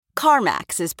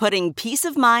CarMax is putting peace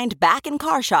of mind back in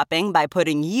car shopping by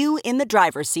putting you in the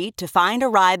driver's seat to find a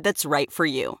ride that's right for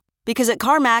you. Because at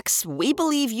CarMax, we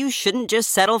believe you shouldn't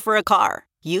just settle for a car.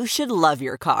 You should love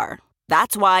your car.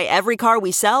 That's why every car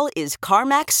we sell is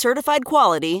CarMax certified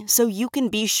quality, so you can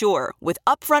be sure with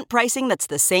upfront pricing that's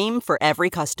the same for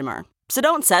every customer. So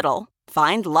don't settle.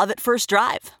 Find love at first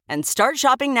drive and start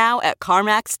shopping now at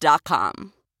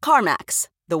CarMax.com. CarMax,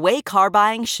 the way car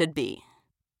buying should be.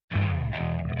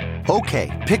 Okay,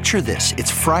 picture this.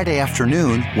 It's Friday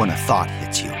afternoon when a thought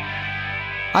hits you.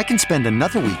 I can spend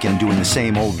another weekend doing the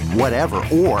same old whatever,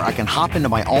 or I can hop into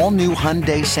my all-new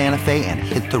Hyundai Santa Fe and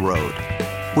hit the road.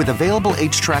 With available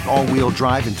H-Track all-wheel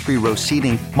drive and 3-row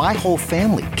seating, my whole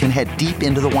family can head deep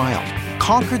into the wild.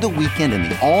 Conquer the weekend in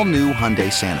the all-new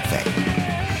Hyundai Santa Fe.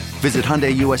 Visit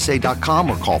HyundaiUSA.com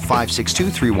or call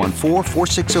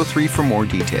 562-314-4603 for more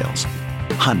details.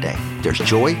 Hyundai, there's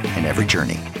joy in every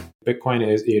journey. Bitcoin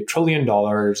is $1 trillion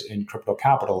in crypto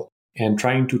capital, and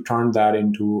trying to turn that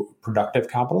into productive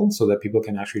capital so that people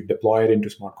can actually deploy it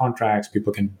into smart contracts,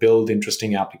 people can build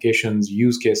interesting applications,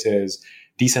 use cases,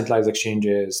 decentralized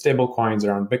exchanges, stable coins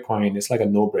around Bitcoin. It's like a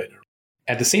no-brainer.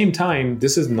 At the same time,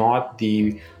 this is not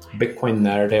the Bitcoin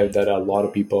narrative that a lot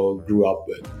of people grew up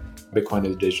with. Bitcoin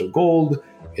is digital gold.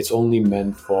 It's only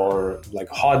meant for like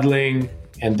hodling.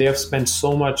 And they have spent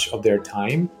so much of their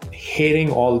time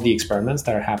hating all the experiments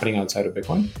that are happening outside of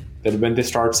Bitcoin that when they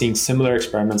start seeing similar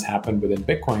experiments happen within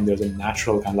Bitcoin, there's a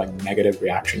natural kind of like negative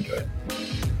reaction to it.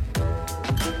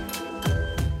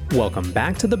 Welcome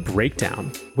back to The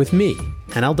Breakdown with me,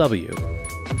 NLW.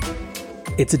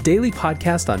 It's a daily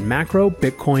podcast on macro,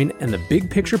 Bitcoin, and the big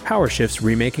picture power shifts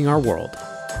remaking our world.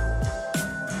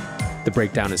 The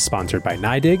Breakdown is sponsored by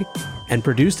NYDIG and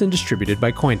produced and distributed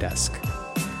by CoinDesk.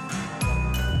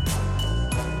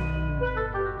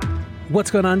 What's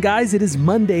going on, guys? It is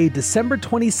Monday, December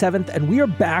 27th, and we are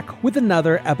back with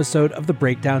another episode of The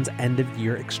Breakdown's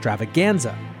end-of-year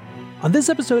extravaganza. On this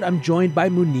episode, I'm joined by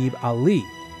Muneeb Ali.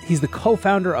 He's the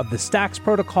co-founder of the Stacks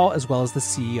protocol as well as the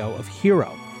CEO of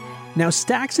Hero. Now,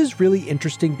 Stacks is really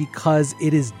interesting because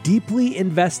it is deeply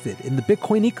invested in the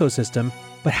Bitcoin ecosystem,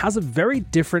 but has a very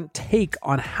different take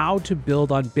on how to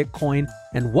build on Bitcoin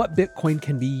and what Bitcoin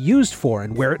can be used for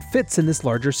and where it fits in this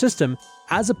larger system,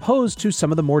 as opposed to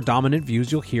some of the more dominant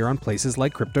views you'll hear on places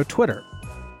like crypto Twitter.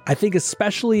 I think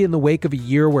especially in the wake of a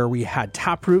year where we had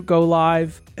Taproot go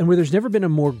live, and where there's never been a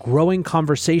more growing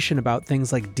conversation about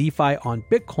things like DeFi on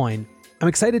Bitcoin, I'm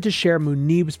excited to share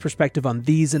Muneeb's perspective on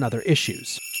these and other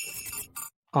issues.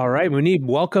 All right, Muneeb,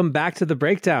 welcome back to The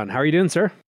Breakdown. How are you doing,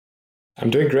 sir? I'm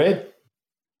doing great.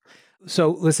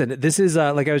 So listen, this is,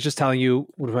 like I was just telling you,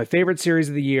 one of my favorite series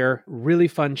of the year. Really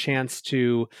fun chance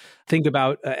to think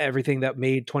about everything that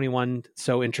made 21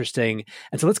 so interesting.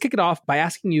 And so let's kick it off by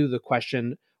asking you the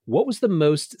question, what was the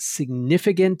most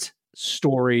significant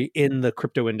story in the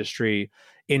crypto industry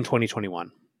in 2021?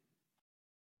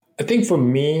 I think for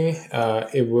me,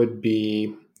 it would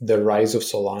be the rise of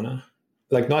Solana.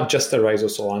 Like not just the rise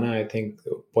of Solana. I think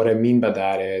what I mean by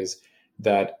that is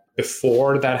that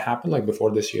before that happened, like before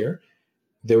this year,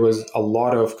 there was a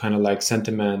lot of kind of like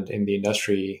sentiment in the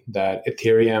industry that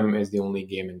Ethereum is the only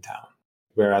game in town.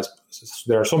 Whereas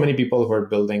there are so many people who are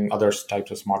building other types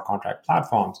of smart contract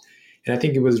platforms. And I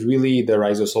think it was really the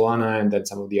rise of Solana and then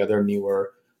some of the other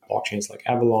newer blockchains like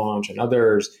Avalanche and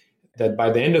others that by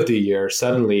the end of the year,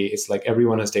 suddenly it's like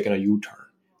everyone has taken a U-turn.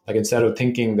 Like instead of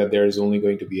thinking that there is only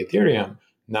going to be Ethereum,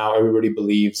 now everybody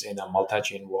believes in a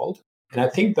multi-chain world. And I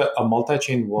think that a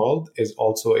multi-chain world is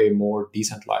also a more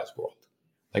decentralized world.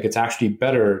 Like it's actually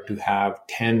better to have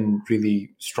 10 really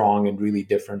strong and really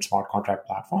different smart contract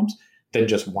platforms than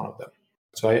just one of them.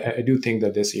 So I do think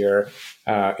that this year,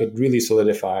 it really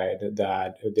solidified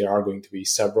that there are going to be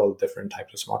several different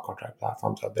types of smart contract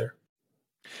platforms out there.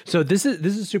 So this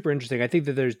is super interesting. I think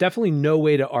that there's definitely no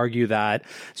way to argue that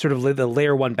sort of the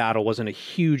layer one battle wasn't a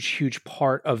huge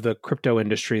part of the crypto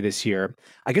industry this year.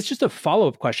 I guess just a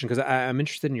follow-up question, because I'm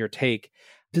interested in your take.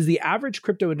 Does the average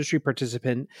crypto industry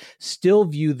participant still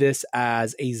view this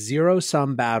as a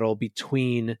zero-sum battle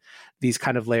between these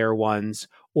kind of layer ones?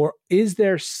 Or is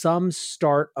there some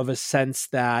start of a sense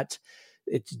that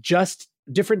it's just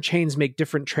different chains make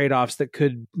different trade-offs that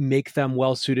could make them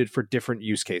well-suited for different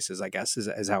use cases, I guess,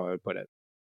 is how I would put it?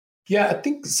 Yeah, I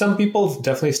think some people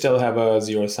definitely still have a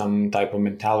zero-sum type of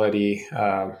mentality.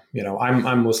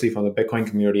 I'm mostly from the Bitcoin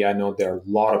community. I know there are a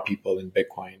lot of people in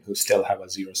Bitcoin who still have a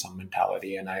zero-sum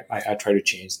mentality, and I try to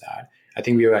change that. I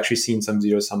think we have actually seen some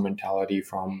zero-sum mentality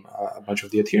from a bunch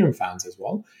of the Ethereum fans as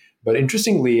well. But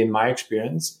interestingly, in my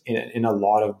experience, in a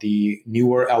lot of the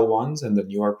newer L1s and the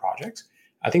newer projects,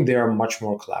 I think they are much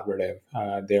more collaborative.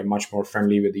 They're much more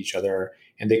friendly with each other,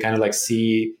 and they kind of like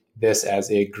see this as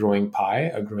a growing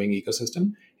pie, a growing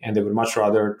ecosystem, and they would much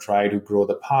rather try to grow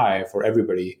the pie for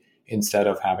everybody instead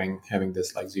of having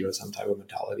this like zero sum type of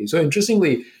mentality. So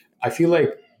interestingly, I feel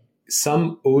like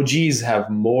some OGs have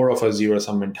more of a zero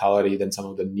sum mentality than some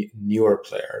of the newer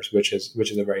players, which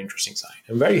is a very interesting sign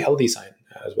and very healthy sign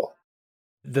as well.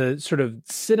 The sort of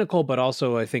cynical, but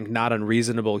also I think not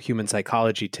unreasonable human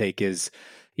psychology take is,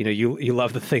 you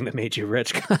love the thing that made you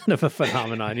rich kind of a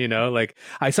phenomenon, like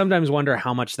I sometimes wonder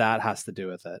how much that has to do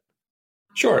with it.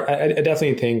 Sure. I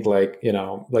definitely think like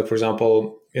for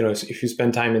example, if you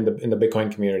spend time in the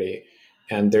Bitcoin community,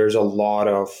 and there's a lot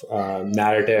of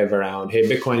narrative around, hey,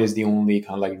 Bitcoin is the only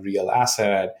kind of like real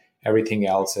asset. Everything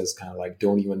else is kind of like,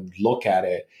 don't even look at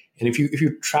it. And if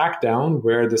you track down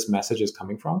where this message is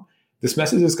coming from, this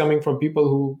message is coming from people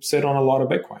who sit on a lot of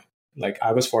Bitcoin. Like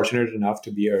I was fortunate enough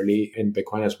to be early in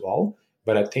Bitcoin as well.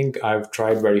 But I think I've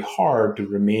tried very hard to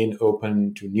remain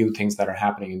open to new things that are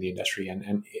happening in the industry.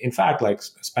 And in fact, like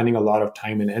spending a lot of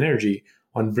time and energy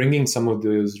on bringing some of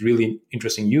those really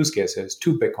interesting use cases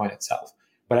to Bitcoin itself.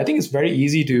 But I think it's very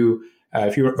easy to,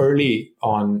 if you're early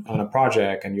on a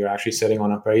project and you're actually sitting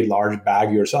on a very large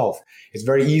bag yourself, it's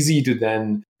very easy to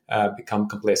then become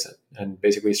complacent and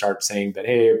basically start saying that,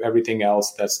 hey, everything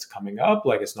else that's coming up,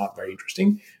 like it's not very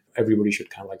interesting. Everybody should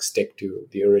kind of like stick to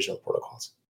the original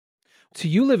protocols. So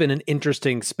you live in an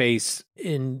interesting space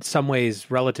in some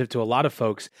ways relative to a lot of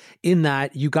folks in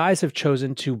that you guys have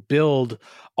chosen to build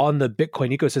on the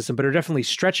Bitcoin ecosystem, but are definitely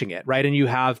stretching it, right? And you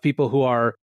have people who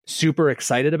are super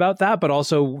excited about that, but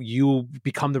also you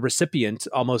become the recipient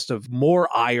almost of more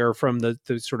ire from the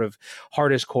sort of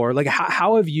hardest core. Like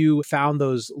how have you found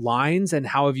those lines and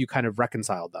how have you kind of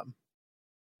reconciled them?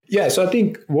 Yeah, so I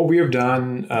think what we have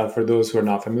done for those who are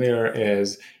not familiar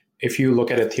is if you look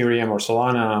at Ethereum or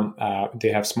Solana, they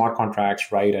have smart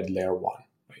contracts right at layer one.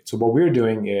 Right? So what we're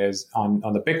doing is on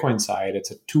the Bitcoin side,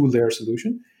 it's a 2-layer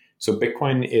solution. So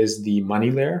Bitcoin is the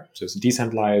money layer. So it's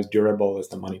decentralized, durable is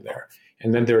the money layer.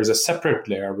 And then there is a separate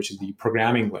layer, which is the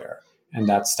programming layer, and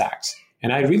that stacks.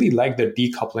 And I really like the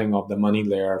decoupling of the money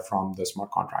layer from the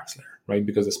smart contracts layer, right?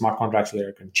 Because the smart contracts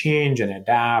layer can change and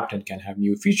adapt and can have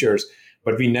new features,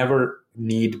 but we never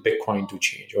need Bitcoin to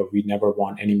change, or we never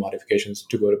want any modifications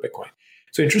to go to Bitcoin.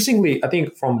 So interestingly, I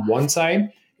think from one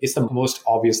side, it's the most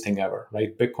obvious thing ever,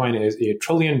 right? Bitcoin is $1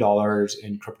 trillion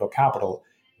in crypto capital,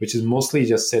 which is mostly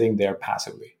just sitting there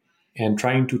passively. And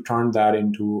trying to turn that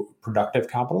into productive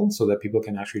capital so that people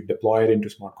can actually deploy it into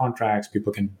smart contracts,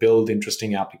 people can build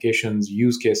interesting applications,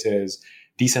 use cases,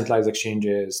 decentralized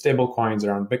exchanges, stable coins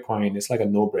around Bitcoin. It's like a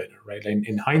no-brainer, right? And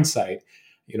in hindsight,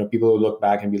 people will look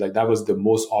back and be like, that was the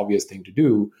most obvious thing to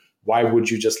do. Why would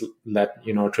you just let,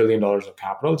 $1 trillion of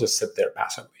capital just sit there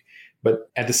passively? But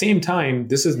at the same time,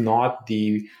 this is not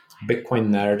the Bitcoin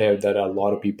narrative that a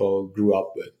lot of people grew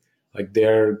up with. Like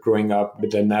they're growing up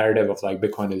with the narrative of like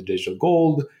Bitcoin is digital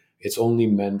gold. It's only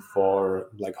meant for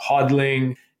like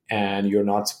hodling, and you're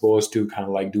not supposed to kind of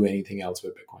like do anything else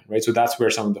with Bitcoin, right? So that's where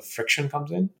some of the friction comes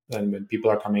in. And when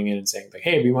people are coming in and saying like,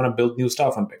 hey, we want to build new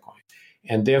stuff on Bitcoin.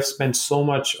 And they have spent so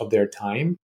much of their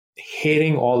time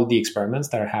hating all of the experiments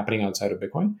that are happening outside of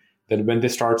Bitcoin that when they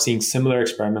start seeing similar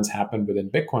experiments happen within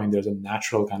Bitcoin, there's a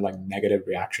natural kind of like negative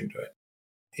reaction to it.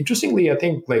 Interestingly, I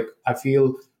think like I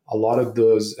feel a lot of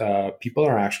those people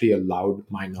are actually a loud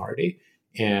minority,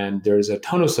 and there's a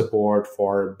ton of support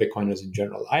for Bitcoiners in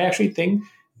general. I actually think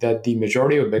that the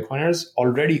majority of Bitcoiners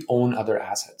already own other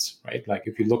assets, right? Like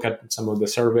if you look at some of the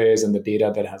surveys and the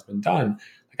data that has been done,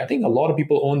 like I think a lot of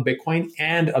people own Bitcoin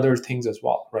and other things as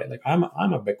well, right? Like I'm a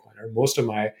Bitcoiner. Most of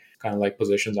my kind of like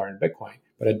positions are in Bitcoin,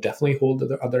 but I definitely hold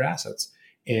other assets.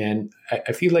 And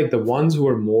I feel like the ones who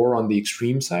are more on the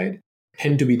extreme side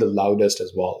tend to be the loudest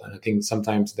as well. And I think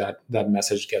sometimes that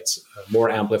message gets more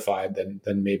amplified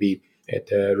than maybe it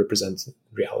represents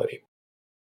reality.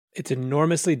 It's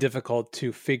enormously difficult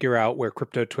to figure out where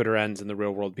crypto Twitter ends and the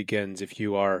real world begins if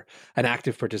you are an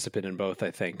active participant in both,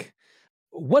 I think.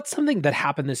 What's something that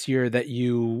happened this year that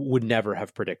you would never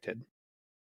have predicted?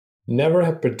 Never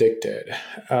have predicted.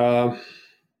 I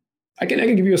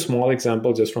can give you a small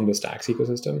example just from the Stacks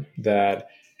ecosystem that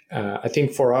I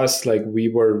think for us, like we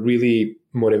were really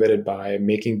motivated by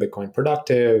making Bitcoin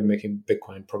productive, making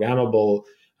Bitcoin programmable.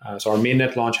 So our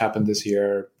mainnet launch happened this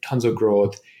year, tons of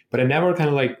growth, but I never kind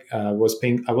of like I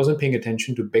wasn't paying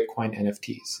attention to Bitcoin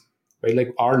NFTs, right?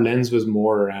 Like our lens was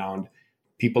more around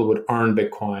people would earn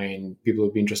Bitcoin, people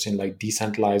would be interested in like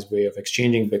decentralized way of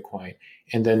exchanging Bitcoin.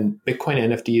 And then Bitcoin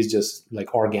NFTs just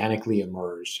like organically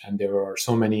emerged. And there were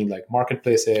so many like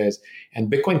marketplaces,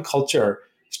 and Bitcoin culture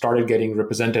started getting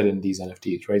represented in these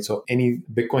NFTs, right? So any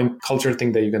Bitcoin culture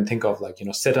thing that you can think of, like,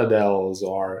 citadels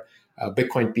or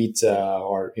Bitcoin pizza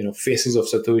or, faces of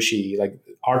Satoshi, like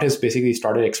artists basically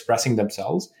started expressing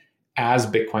themselves as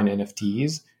Bitcoin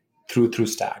NFTs through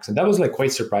stacks. And that was like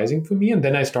quite surprising for me. And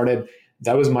then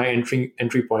that was my entry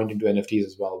point into NFTs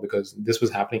as well, because this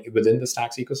was happening within the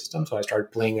stacks ecosystem. So I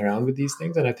started playing around with these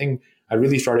things. And I think I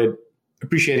really started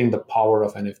appreciating the power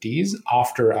of NFTs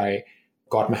after I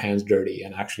got my hands dirty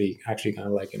and actually kind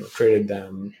of like, traded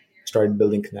them, started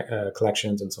building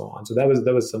collections and so on. So that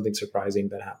was something surprising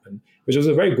that happened, which was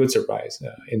a very good surprise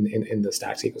in the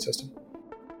stacks ecosystem.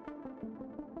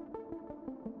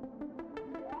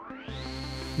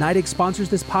 NYDIG sponsors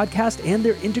this podcast, and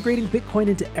they're integrating Bitcoin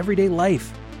into everyday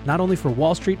life, not only for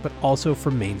Wall Street, but also for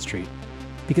Main Street.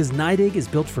 Because NYDIG is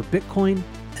built for Bitcoin,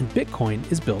 and Bitcoin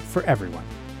is built for everyone.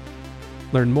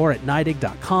 Learn more at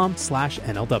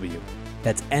NYDIG.com/NLW.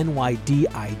 That's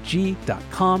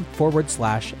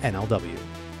NYDIG.com/NLW.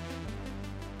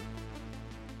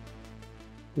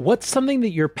 What's something that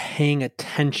you're paying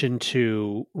attention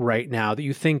to right now that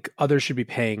you think others should be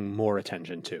paying more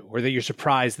attention to, or that you're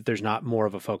surprised that there's not more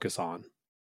of a focus on?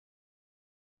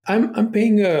 I'm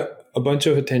paying a bunch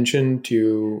of attention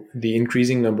to the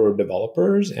increasing number of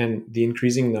developers and the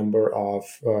increasing number of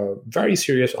very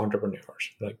serious entrepreneurs,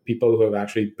 like people who have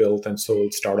actually built and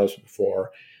sold startups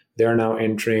before. They're now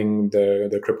entering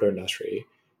the crypto industry.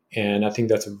 And I think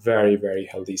that's a very, very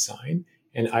healthy sign.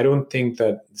 And I don't think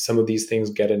that some of these things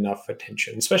get enough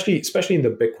attention, especially in the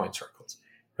Bitcoin circles,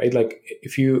 right? Like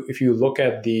if you look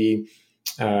at the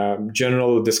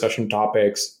general discussion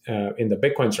topics in the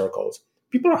Bitcoin circles,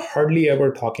 people are hardly ever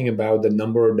talking about the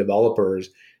number of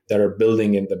developers that are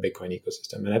building in the Bitcoin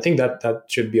ecosystem. And I think that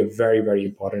should be a very, very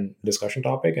important discussion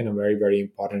topic and a very, very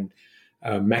important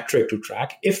metric to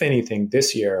track. If anything,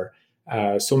 this year,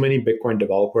 so many Bitcoin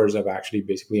developers have actually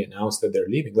basically announced that they're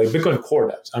leaving, like Bitcoin core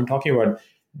devs. I'm talking about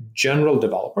general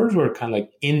developers who are kind of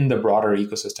like in the broader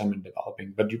ecosystem and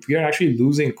developing. But we are actually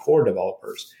losing core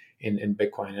developers in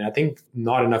Bitcoin. And I think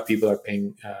not enough people are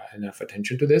paying enough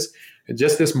attention to this.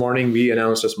 Just this morning, we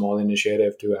announced a small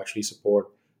initiative to actually support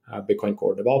Bitcoin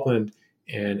core development.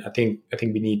 And I think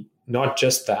we need not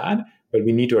just that, but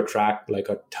we need to attract like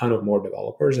a ton of more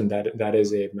developers. And that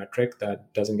is a metric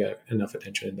that doesn't get enough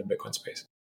attention in the Bitcoin space.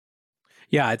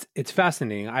 Yeah, it's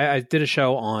fascinating. I did a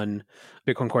show on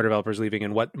Bitcoin core developers leaving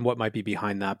and what might be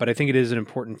behind that. But I think it is an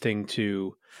important thing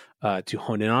to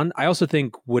hone in on. I also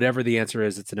think whatever the answer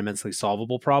is, it's an immensely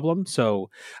solvable problem. So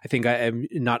I think I am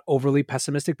not overly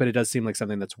pessimistic, but it does seem like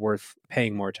something that's worth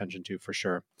paying more attention to for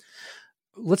sure.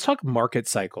 Let's talk market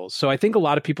cycles. So I think a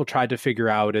lot of people tried to figure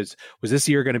out was this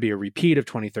year going to be a repeat of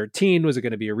 2013? Was it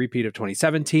going to be a repeat of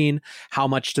 2017? How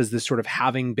much does this sort of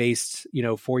halving based,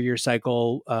 4-year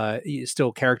cycle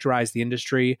still characterize the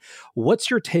industry? What's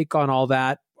your take on all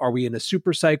that? Are we in a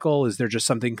super cycle? Is there just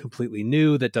something completely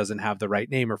new that doesn't have the right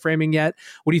name or framing yet?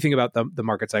 What do you think about the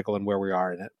market cycle and where we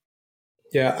are in it?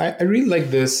 Yeah, I really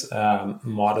like this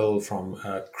model from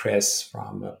Chris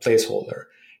from Placeholder.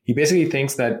 He basically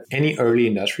thinks that any early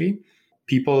industry,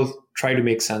 people try to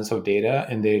make sense of data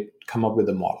and they come up with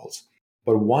the models.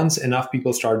 But once enough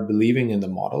people start believing in the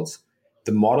models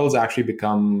actually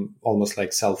become almost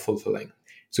like self-fulfilling.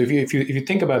 So if you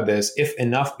think about this, if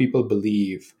enough people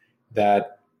believe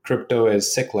that crypto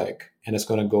is cyclic and it's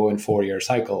going to go in 4-year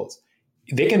cycles,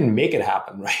 they can make it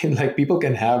happen, right? Like people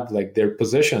can have like their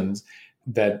positions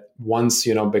that once,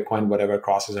 Bitcoin, whatever,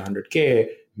 crosses 100K,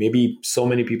 maybe so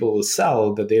many people will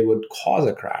sell that they would cause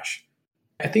a crash.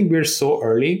 I think we're so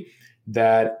early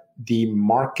that the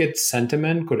market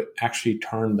sentiment could actually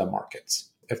turn the markets,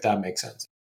 if that makes sense.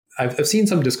 I've seen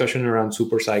some discussion around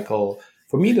supercycle.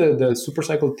 For me, the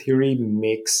supercycle theory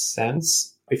makes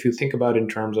sense if you think about it in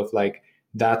terms of like,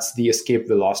 that's the escape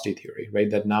velocity theory,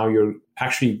 right? That now you're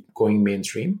actually going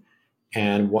mainstream.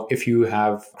 And if you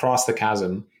have crossed the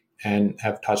chasm and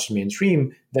have touched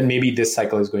mainstream, then maybe this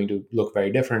cycle is going to look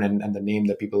very different. And the name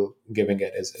that people giving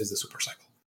it is the super cycle.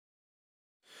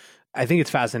 I think it's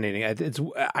fascinating.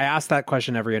 I ask that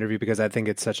question every interview because I think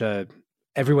it's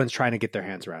everyone's trying to get their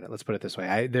hands around it. Let's put it this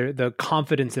way. The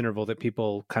confidence interval that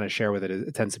people kind of share with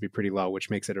it tends to be pretty low, which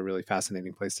makes it a really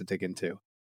fascinating place to dig into.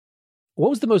 What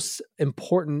was the most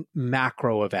important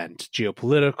macro event,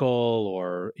 geopolitical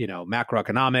or,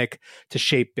 macroeconomic, to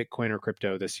shape Bitcoin or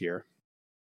crypto this year?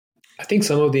 I think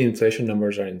some of the inflation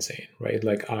numbers are insane, right?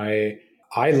 Like I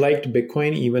liked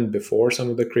Bitcoin even before some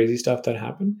of the crazy stuff that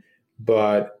happened,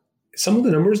 but some of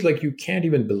the numbers, like you can't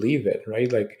even believe it,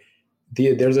 right? Like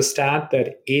there's a stat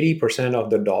that 80% of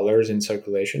the dollars in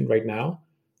circulation right now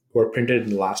were printed in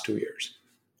the last 2 years.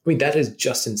 I mean, that is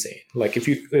just insane. Like if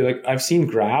you like, I've seen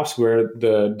graphs where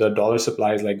the dollar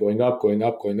supply is like going up, going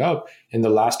up, going up. In the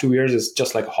last 2 years, it's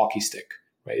just like a hockey stick,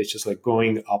 right? It's just like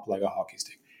going up like a hockey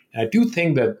stick. And I do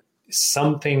think that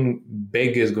something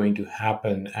big is going to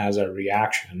happen as a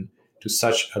reaction to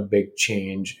such a big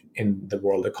change in the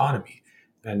world economy.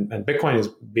 And Bitcoin is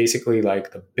basically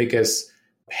like the biggest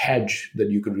hedge that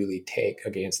you could really take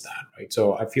against that, right?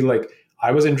 So I feel like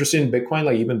I was interested in Bitcoin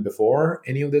like even before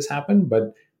any of this happened,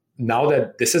 but now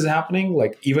that this is happening,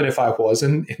 like even if I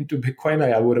wasn't into Bitcoin,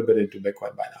 I would have been into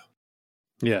Bitcoin by now.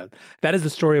 Yeah, that is the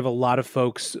story of a lot of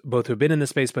folks, both who have been in the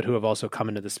space, but who have also come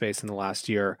into the space in the last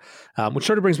year, which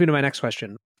sort of brings me to my next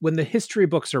question. When the history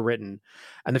books are written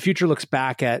and the future looks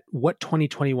back at what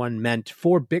 2021 meant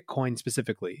for Bitcoin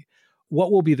specifically,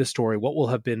 what will be the story? What will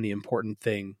have been the important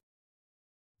thing?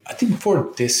 I think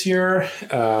for this year,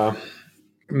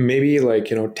 maybe like,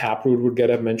 Taproot would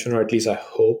get a mention, or at least I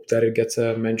hope that it gets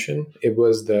a mention. It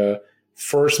was the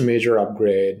first major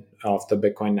upgrade of the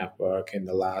Bitcoin network in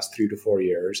the last 3 to 4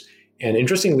 years. And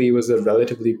interestingly, it was a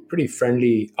relatively pretty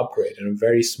friendly upgrade and a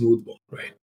very smooth one,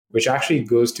 right? Which actually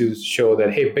goes to show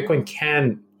that, hey, Bitcoin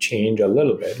can change a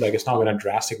little bit. Like it's not going to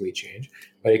drastically change,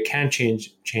 but it can change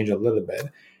a little bit.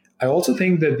 I also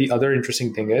think that the other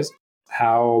interesting thing is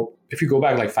how, if you go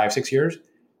back like 5-6 years,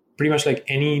 pretty much like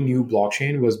any new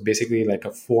blockchain was basically like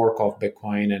a fork of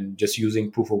Bitcoin and just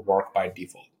using proof of work by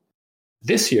default.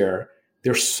 This year,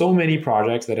 there's so many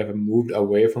projects that have moved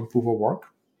away from proof of work.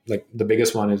 Like the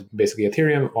biggest one is basically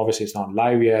Ethereum. Obviously, it's not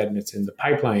live yet and it's in the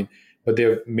pipeline, but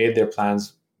they've made their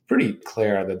plans pretty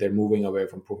clear that they're moving away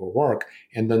from proof of work.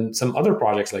 And then some other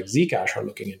projects like Zcash are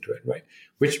looking into it, right?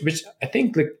 Which I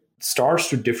think like starts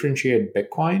to differentiate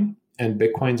Bitcoin and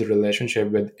Bitcoin's relationship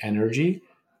with energy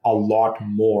a lot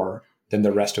more than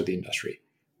the rest of the industry,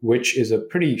 which is a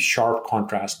pretty sharp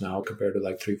contrast now compared to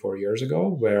like 3-4 years ago,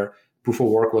 where proof of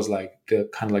work was like the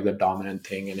kind of like the dominant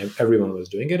thing and everyone was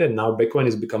doing it. And now Bitcoin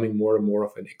is becoming more and more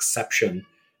of an exception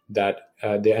that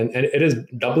and it is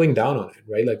doubling down on it,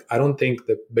 right? Like I don't think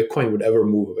that Bitcoin would ever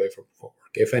move away from proof of work.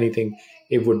 If anything,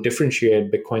 it would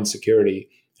differentiate Bitcoin's security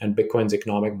and Bitcoin's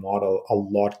economic model a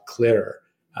lot clearer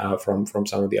from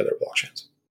some of the other blockchains.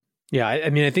 Yeah, I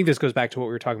mean, I think this goes back to what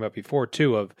we were talking about before,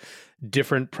 too, of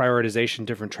different prioritization,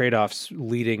 different trade-offs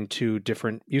leading to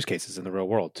different use cases in the real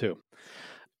world, too.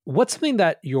 What's something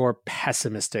that you're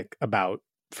pessimistic about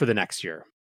for the next year?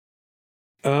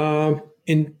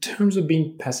 In terms of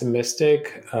being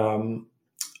pessimistic,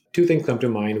 two things come to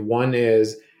mind. One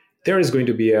is there is going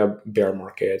to be a bear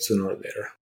market sooner or later.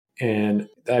 And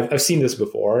I've seen this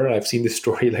before. I've seen this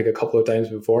story like a couple of times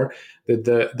before, that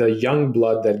the young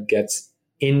blood that gets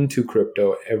into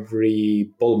crypto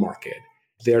every bull market,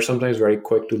 they're sometimes very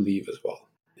quick to leave as well.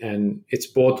 And it's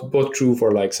both true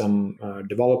for like some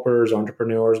developers,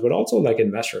 entrepreneurs, but also like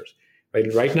investors.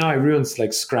 Right now, everyone's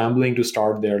like scrambling to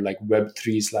start their like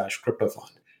Web3/crypto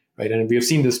fund, right? And we've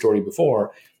seen this story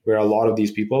before, where a lot of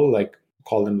these people, like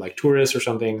call them like tourists or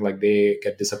something, like they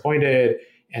get disappointed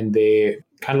and they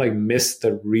kind of like miss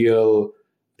the real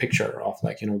picture of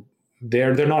like,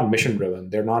 they're not mission driven.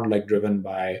 They're not like driven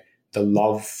by the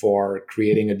love for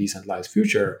creating a decentralized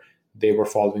future. They were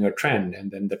following a trend,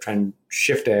 and then the trend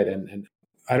shifted. And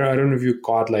I don't know if you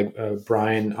caught like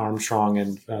Brian Armstrong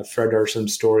and Fred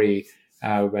Urson's story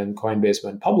when Coinbase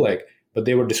went public, but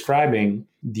they were describing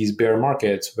these bear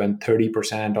markets when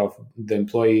 30% of the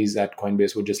employees at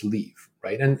Coinbase would just leave,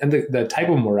 right? And the type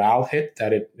of morale hit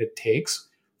that it takes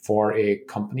for a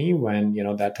company when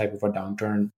that type of a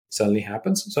downturn suddenly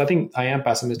happens. So I think I am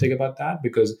pessimistic about that,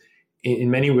 because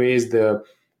in many ways, the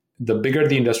bigger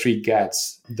the industry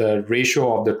gets, the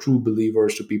ratio of the true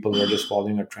believers to people who are just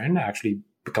following a trend actually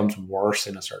becomes worse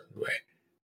in a certain way.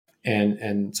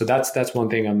 And so that's one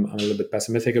thing I'm a little bit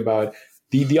pessimistic about.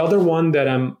 The other one that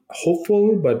I'm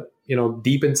hopeful, but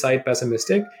deep inside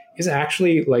pessimistic, is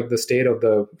actually like the state of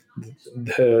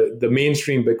the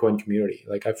mainstream Bitcoin community.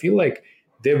 Like I feel like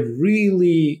they've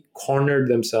really cornered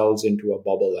themselves into a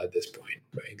bubble at this point,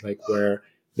 right? Like where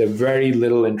there's very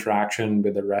little interaction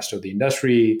with the rest of the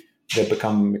industry. They've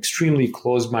become extremely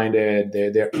closed-minded.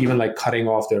 They're even like cutting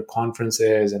off their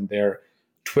conferences and their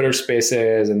Twitter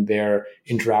spaces and their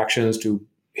interactions to,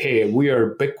 hey, we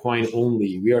are Bitcoin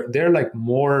only. They're like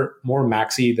more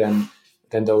maxi than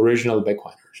the original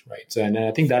Bitcoiners, right? So, and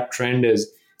I think that trend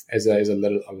is a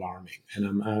little alarming,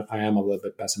 and I am a little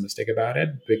bit pessimistic about it,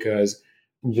 because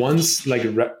once like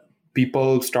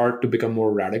people start to become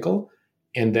more radical,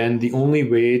 and then the only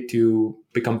way to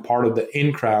become part of the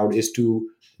in crowd is to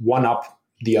one up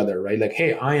the other, right? Like,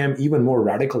 hey, I am even more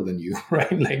radical than you,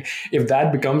 right? Like if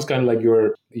that becomes kind of like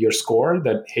your score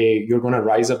that, hey, you're going to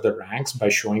rise up the ranks by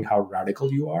showing how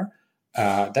radical you are,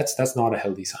 that's not a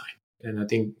healthy sign. And I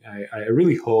think I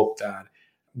really hope that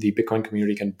the Bitcoin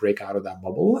community can break out of that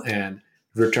bubble and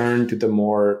return to the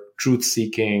more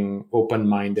truth-seeking,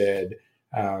 open-minded,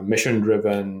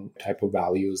 mission-driven type of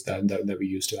values that we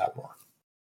used to have more.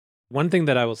 One thing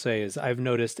that I will say is I've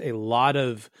noticed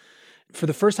for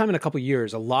the first time in a couple of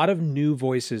years, a lot of new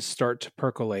voices start to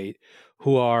percolate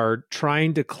who are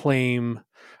trying to claim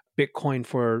Bitcoin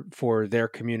for their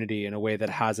community in a way that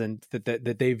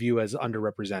that they view as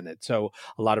underrepresented. So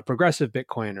a lot of progressive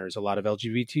Bitcoiners, a lot of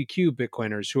LGBTQ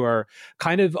Bitcoiners who are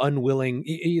kind of unwilling.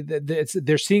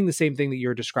 They're seeing the same thing that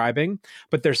you're describing,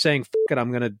 but they're saying, "Fuck it, I'm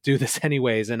going to do this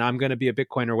anyways, and I'm going to be a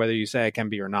Bitcoiner whether you say I can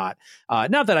be or not."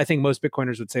 Not that I think most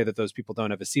Bitcoiners would say that those people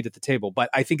don't have a seat at the table, but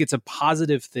I think it's a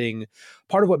positive thing.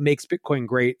 Part of what makes Bitcoin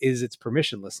great is its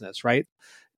permissionlessness, right?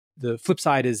 The flip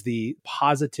side is the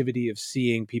positivity of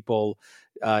seeing people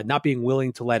not being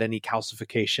willing to let any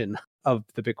calcification of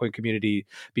the Bitcoin community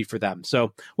be for them.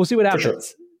 So we'll see what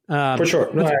happens. For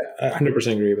sure. No, I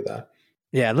 100% agree with that.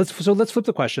 Yeah. Let's flip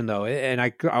the question though. And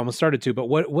I almost started to, but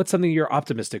what's something you're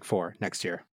optimistic for next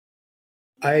year?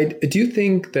 I do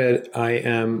think that I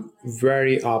am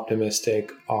very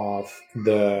optimistic of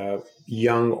the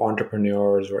young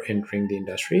entrepreneurs who are entering the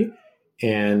industry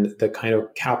and the kind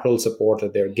of capital support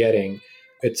that they're getting.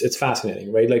 It's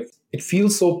fascinating, right? Like it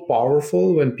feels so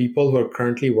powerful when people who are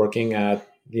currently working at,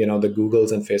 the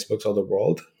Googles and Facebooks of the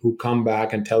world who come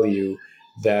back and tell you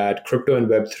that crypto and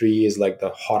Web3 is like the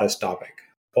hottest topic.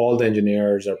 All the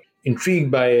engineers are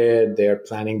intrigued by it. They're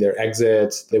planning their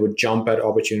exits. They would jump at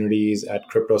opportunities at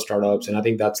crypto startups. And I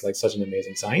think that's like such an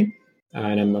amazing sign.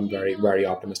 And I'm very, very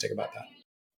optimistic about that.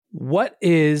 What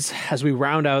is, as we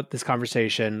round out this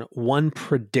conversation, one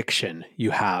prediction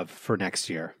you have for next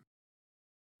year?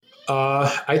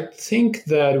 I think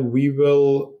that we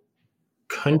will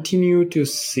continue to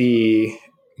see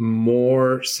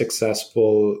more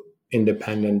successful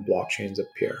independent blockchains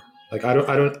appear. Like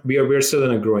we're still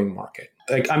in a growing market.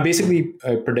 Like I'm basically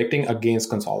predicting against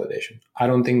consolidation. I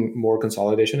don't think more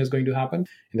consolidation is going to happen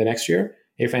in the next year.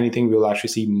 If anything, we'll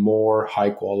actually see more high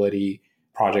quality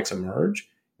projects emerge.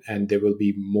 And there will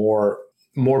be more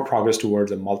progress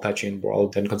towards a multi-chain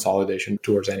world than consolidation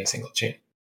towards any single chain.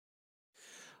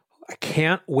 I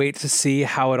can't wait to see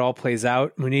how it all plays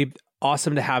out. Muneeb,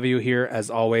 awesome to have you here as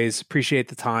always. Appreciate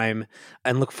the time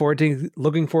and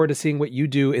looking forward to seeing what you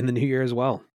do in the new year as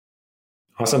well.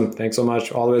 Awesome. Thanks so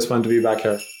much. Always fun to be back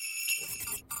here.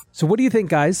 So what do you think,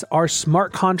 guys? Are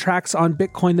smart contracts on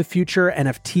Bitcoin the future?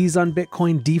 NFTs on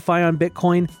Bitcoin? DeFi on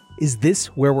Bitcoin? Is this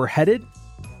where we're headed?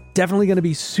 Definitely going to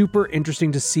be super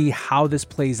interesting to see how this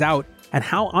plays out and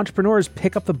how entrepreneurs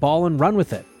pick up the ball and run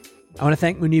with it. I want to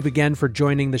thank Muneeb again for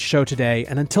joining the show today.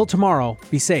 And until tomorrow,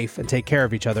 be safe and take care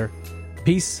of each other.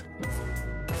 Peace.